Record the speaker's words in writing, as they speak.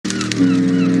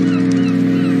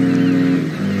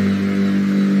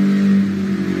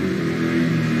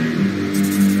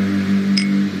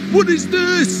What is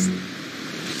this?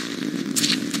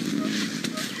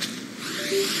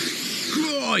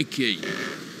 Crikey!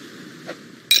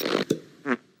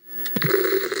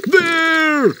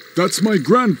 There! That's my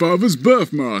grandfather's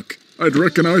birthmark. I'd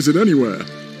recognize it anywhere.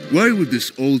 Why would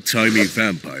this old-timey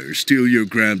vampire steal your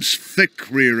Gramps' thick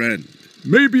rear end?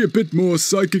 Maybe a bit more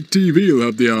psychic TV will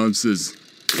have the answers.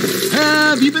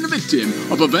 Have you been a victim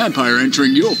of a vampire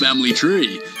entering your family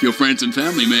tree? Your friends and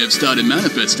family may have started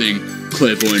manifesting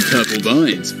clairvoyant purple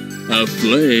vines, a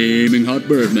flaming hot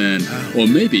birdman, or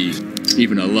maybe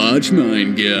even a large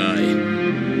mind guy.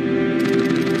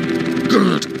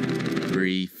 Good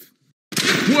grief.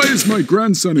 Why is my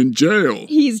grandson in jail?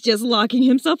 He's just locking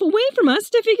himself away from us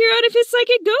to figure out if his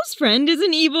psychic ghost friend is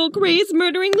an evil, crazed,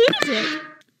 murdering lunatic.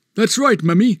 That's right,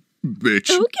 Mummy.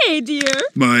 Bitch. Okay, dear.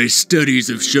 My studies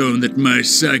have shown that my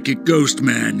psychic ghost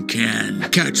man can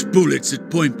catch bullets at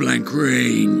point-blank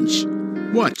range.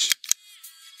 Watch.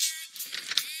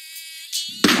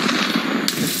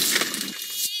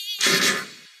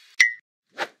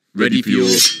 Ready for your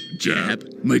jab?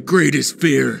 My greatest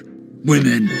fear,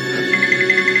 women.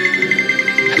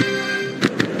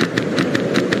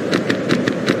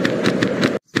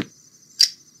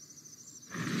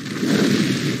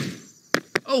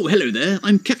 Oh, hello there,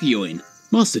 I'm Kakyoin.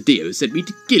 Master Dio sent me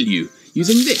to kill you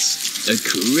using this, a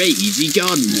crazy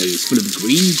garden hose full of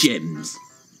green gems.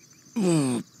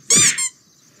 Oh.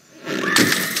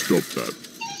 Stop that.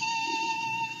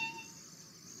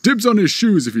 Dibs on his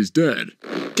shoes if he's dead.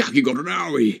 Kaki got an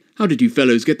owie. How did you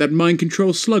fellows get that mind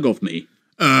control slug off me?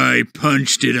 I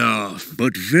punched it off.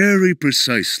 But very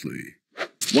precisely.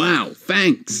 Wow,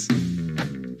 thanks.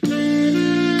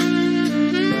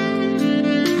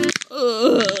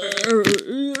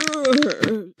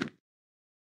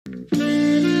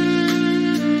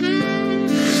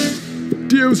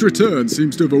 Dio's return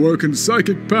seems to have awoken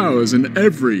psychic powers in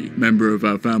every member of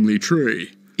our family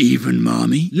tree. Even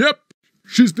Mommy? Yep.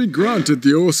 She's been granted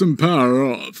the awesome power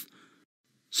of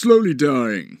slowly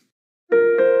dying.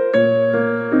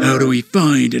 How do we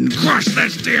find and crush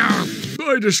this Dio?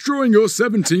 By destroying your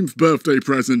 17th birthday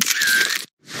present.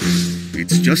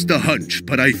 It's just a hunch,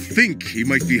 but I think he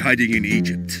might be hiding in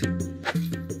Egypt.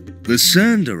 The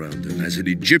sand around him has an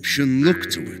Egyptian look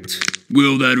to it.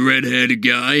 Will that red-haired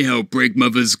guy help break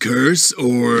Mother's curse,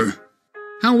 or...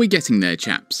 How are we getting there,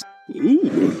 chaps?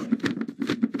 Ooh.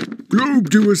 Globe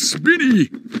to a spinny.